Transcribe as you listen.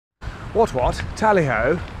What?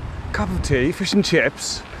 Tally-ho, cup of tea, fish and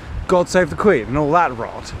chips, God save the Queen and all that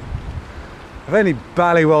rot. I've only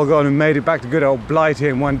bally well gone and made it back to good old Blighty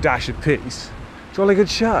in one dash apiece. Jolly good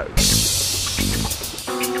show.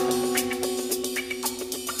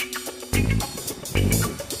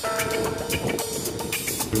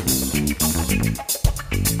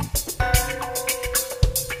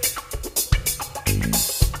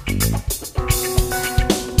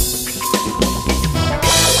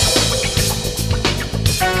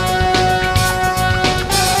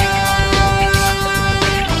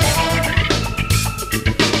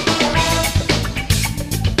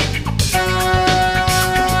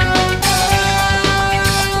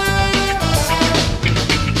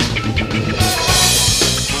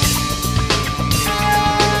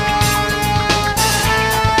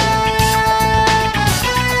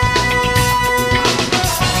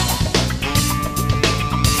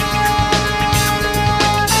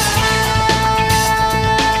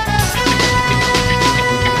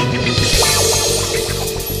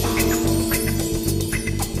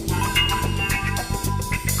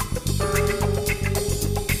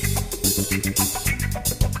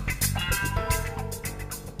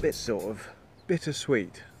 Bit sort of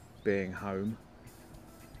bittersweet being home.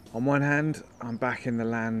 On one hand, I'm back in the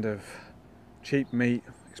land of cheap meat,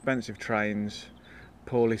 expensive trains,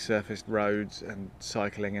 poorly surfaced roads and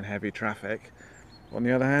cycling in heavy traffic. On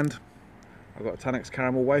the other hand, I've got a Tunnock's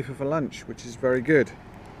caramel wafer for lunch, which is very good.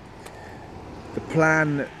 The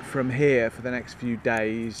plan from here for the next few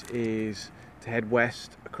days is to head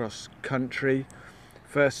west across country.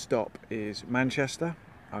 First stop is Manchester.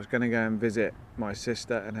 I was going to go and visit my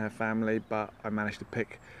sister and her family, but I managed to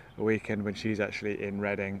pick a weekend when she's actually in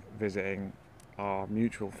Reading visiting our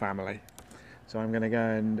mutual family. So I'm going to go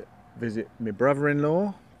and visit my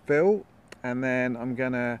brother-in-law, Phil, and then I'm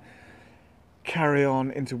going to carry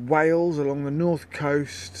on into Wales along the north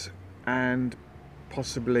coast and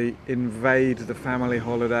possibly invade the family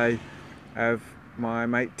holiday of my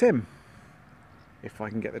mate Tim, if I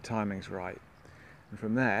can get the timings right. And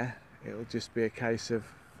from there, it'll just be a case of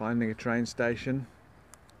finding a train station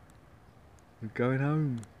and going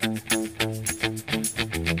home.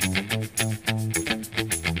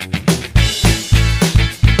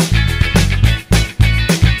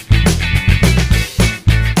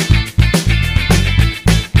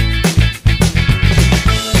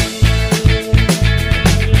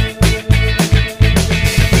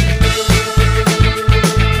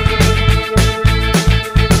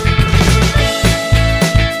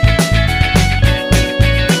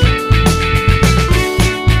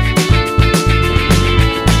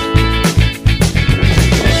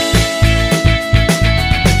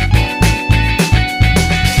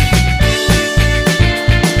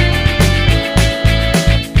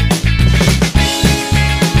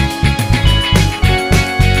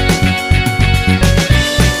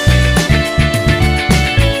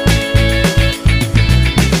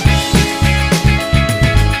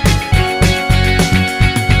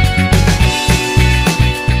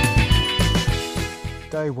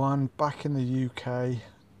 Day one back in the UK,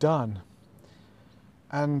 done.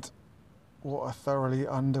 And what a thoroughly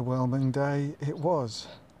underwhelming day it was.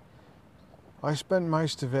 I spent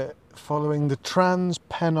most of it following the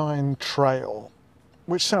Trans-Pennine Trail,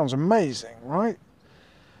 which sounds amazing, right?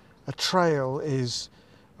 A trail is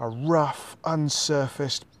a rough,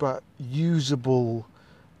 unsurfaced but usable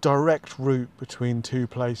direct route between two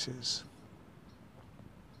places.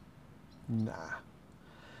 Nah.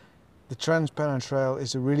 The Trans-Pennine Trail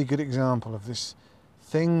is a really good example of this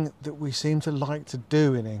thing that we seem to like to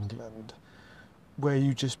do in England, where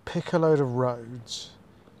you just pick a load of roads,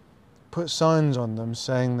 put signs on them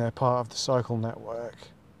saying they're part of the cycle network,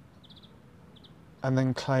 and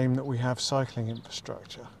then claim that we have cycling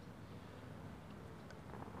infrastructure.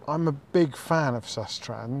 I'm a big fan of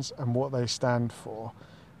Sustrans and what they stand for,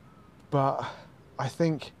 but I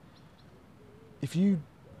think if you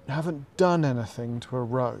haven't done anything to a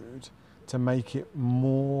road to make it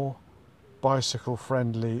more bicycle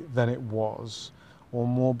friendly than it was, or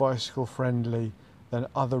more bicycle friendly than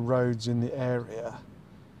other roads in the area,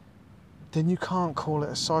 then you can't call it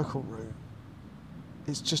a cycle route.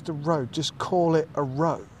 It's just a road. Just call it a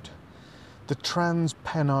road. The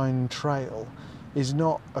Trans-Pennine Trail is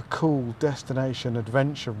not a cool destination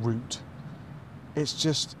adventure route. It's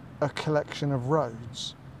just a collection of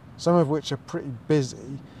roads, some of which are pretty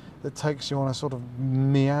busy, that takes you on a sort of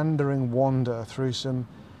meandering wander through some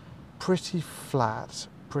pretty flat,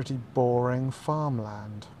 pretty boring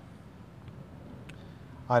farmland.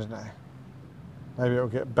 I don't know. Maybe it'll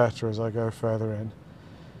get better as I go further in.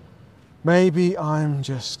 Maybe I'm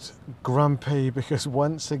just grumpy because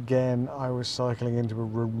once again I was cycling into a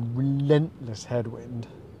relentless headwind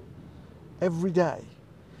every day,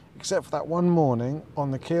 except for that one morning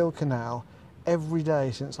on the Kiel Canal. Every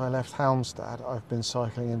day since I left Halmstad I've been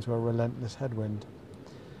cycling into a relentless headwind.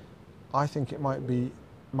 I think it might be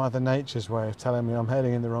Mother Nature's way of telling me I'm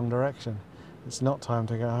heading in the wrong direction. It's not time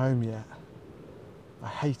to go home yet. I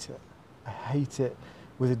hate it. I hate it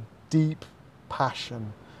with a deep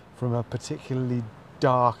passion from a particularly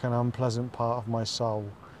dark and unpleasant part of my soul.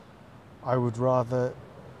 I would rather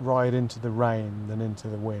ride into the rain than into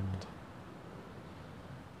the wind.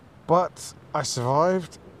 But I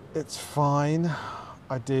survived. It's fine.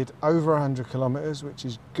 I did over 100 kilometers, which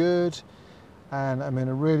is good. And I'm in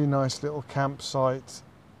a really nice little campsite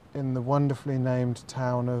in the wonderfully named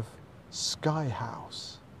town of Sky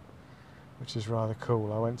House, which is rather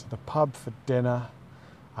cool. I went to the pub for dinner.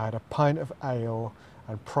 I had a pint of ale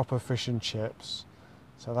and proper fish and chips,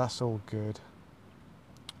 so that's all good.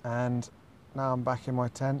 And now I'm back in my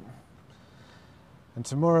tent, and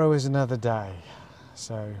tomorrow is another day,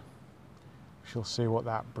 so we shall see what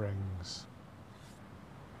that brings.